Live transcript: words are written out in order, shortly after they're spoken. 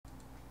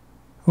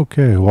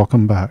Okay,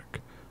 welcome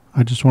back.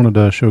 I just wanted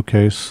to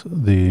showcase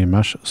the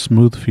Mesh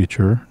Smooth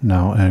feature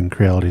now in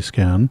Creality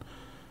Scan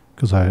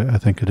because I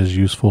think it is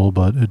useful,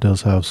 but it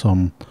does have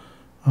some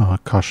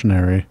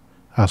cautionary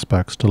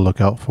aspects to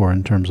look out for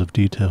in terms of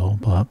detail.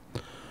 But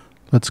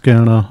let's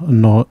scan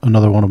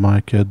another one of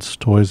my kids'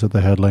 toys that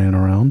they had laying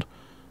around.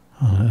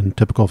 In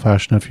typical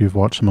fashion, if you've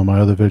watched some of my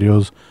other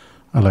videos,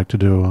 I like to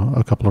do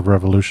a couple of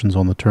revolutions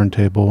on the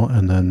turntable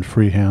and then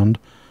freehand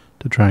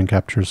to try and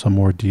capture some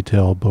more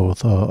detail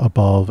both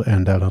above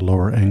and at a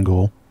lower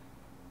angle,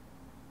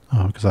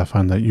 because I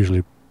find that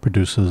usually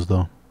produces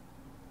the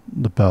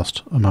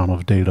best amount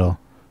of data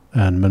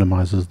and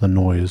minimizes the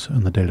noise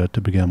in the data to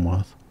begin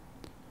with.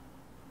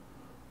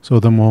 So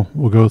then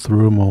we'll go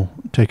through and we'll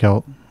take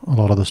out a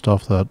lot of the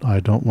stuff that I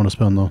don't want to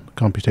spend the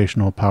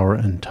computational power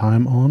and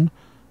time on,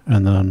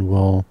 and then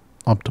we'll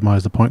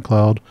optimize the point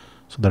cloud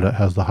so that it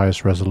has the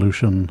highest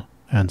resolution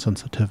and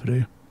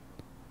sensitivity.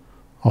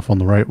 Off on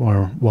the right,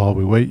 while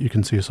we wait, you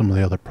can see some of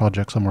the other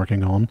projects I'm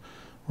working on,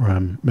 where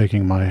I'm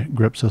making my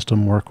grip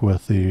system work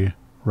with the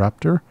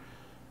Raptor,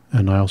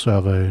 and I also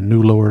have a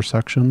new lower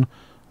section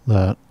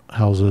that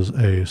houses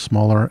a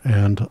smaller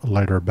and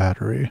lighter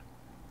battery.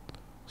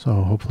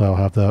 So hopefully I'll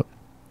have that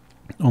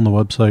on the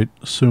website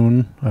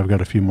soon. I've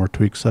got a few more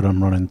tweaks that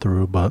I'm running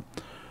through, but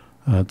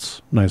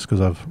it's nice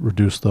because I've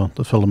reduced the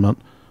filament,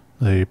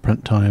 the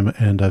print time,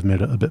 and I've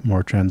made it a bit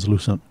more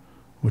translucent,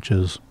 which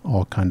is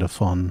all kind of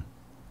fun.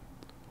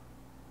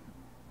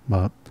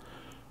 But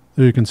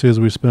there you can see as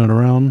we spin it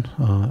around,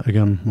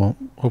 again, we'll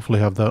hopefully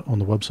have that on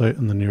the website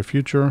in the near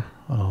future,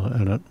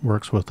 and it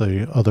works with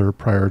the other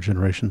prior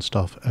generation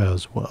stuff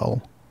as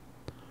well.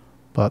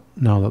 But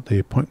now that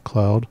the point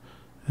cloud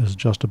is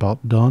just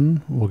about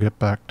done, we'll get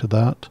back to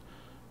that.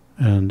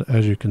 And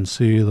as you can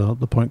see,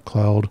 the point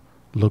cloud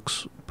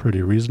looks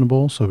pretty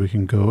reasonable, so we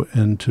can go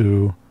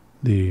into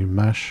the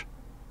mesh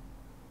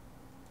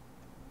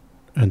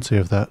and see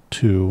if that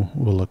too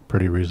will look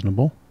pretty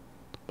reasonable.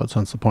 But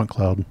since the point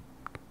cloud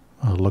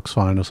looks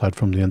fine aside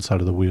from the inside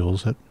of the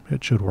wheels,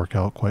 it should work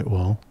out quite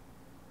well.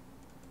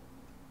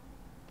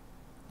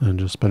 And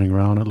just spinning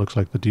around, it looks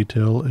like the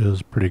detail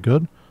is pretty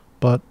good,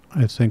 but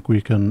I think we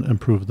can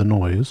improve the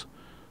noise.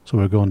 So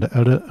we'll go into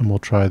edit and we'll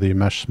try the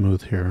mesh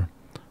smooth here.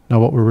 Now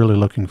what we're really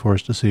looking for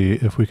is to see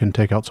if we can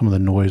take out some of the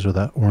noise or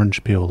that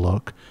orange peel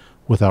look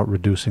without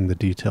reducing the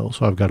detail.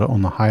 So I've got it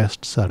on the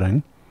highest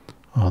setting,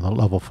 the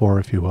level 4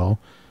 if you will.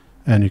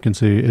 And you can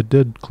see it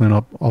did clean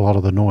up a lot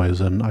of the noise,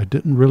 and I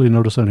didn't really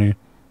notice any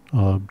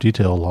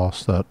detail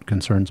loss that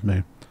concerns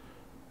me.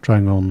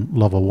 Trying on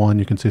level 1,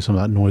 you can see some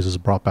of that noise is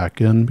brought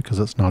back in because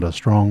it's not as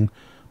strong,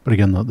 but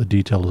again, the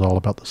detail is all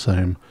about the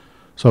same.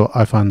 So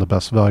I find the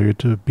best value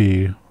to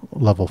be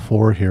level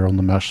 4 here on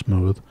the mesh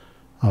smooth,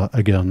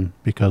 again,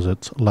 because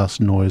it's less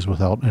noise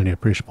without any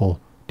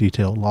appreciable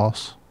detail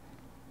loss.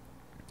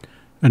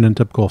 And in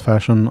typical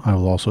fashion, I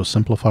will also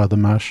simplify the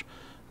mesh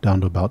down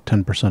to about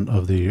 10%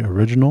 of the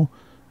original,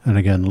 and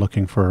again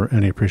looking for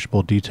any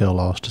appreciable detail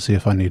loss to see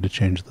if I need to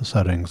change the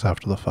settings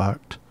after the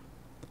fact.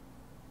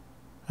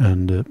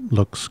 And it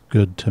looks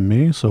good to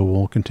me, so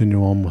we'll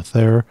continue on with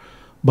there.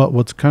 But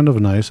what's kind of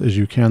nice is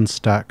you can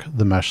stack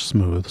the mesh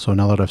smooth. So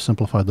now that I've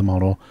simplified the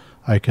model,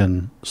 I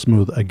can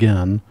smooth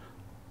again,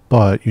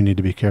 but you need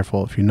to be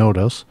careful. If you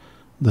notice,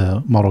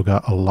 the model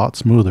got a lot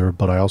smoother,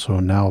 but I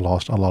also now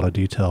lost a lot of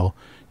detail,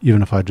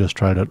 even if I just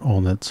tried it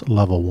on its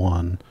level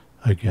 1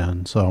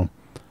 again. So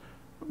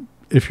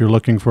if you're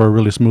looking for a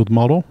really smooth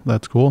model,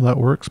 that's cool, that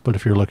works. But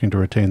if you're looking to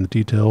retain the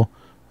detail,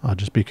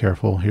 just be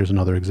careful. Here's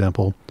another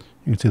example.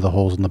 You can see the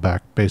holes in the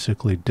back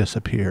basically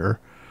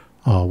disappear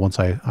once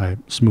I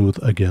smooth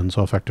again,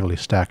 so effectively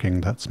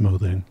stacking that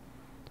smoothing.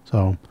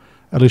 So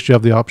at least you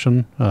have the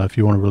option. If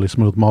you want a really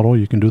smooth model,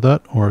 you can do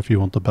that, or if you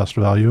want the best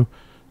value,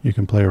 you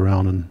can play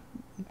around and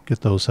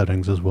get those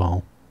settings as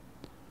well.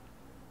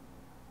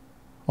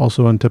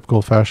 Also in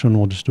typical fashion,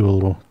 we'll just do a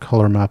little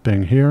color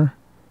mapping here,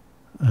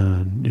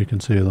 and you can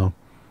see the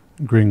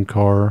green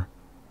car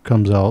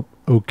comes out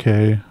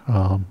okay.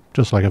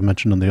 Just like I've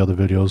mentioned in the other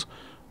videos,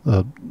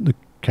 the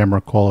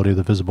camera quality,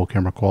 the visible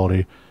camera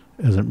quality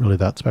isn't really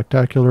that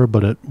spectacular,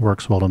 but it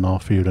works well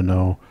enough for you to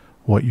know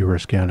what you were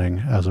scanning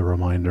as a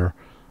reminder,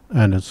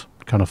 and it's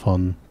kind of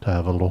fun to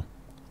have a little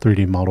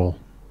 3D model.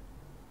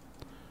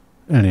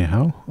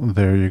 Anyhow,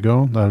 there you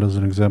go. That is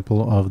an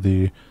example of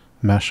the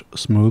mesh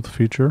smooth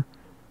feature.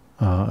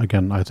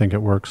 Again, I think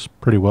it works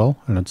pretty well,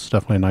 and it's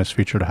definitely a nice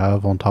feature to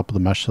have on top of the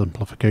mesh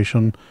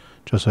simplification,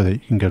 just so that you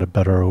can get a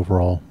better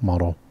overall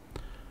model.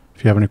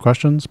 If you have any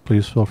questions,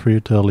 please feel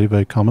free to leave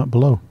a comment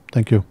below.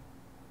 Thank you.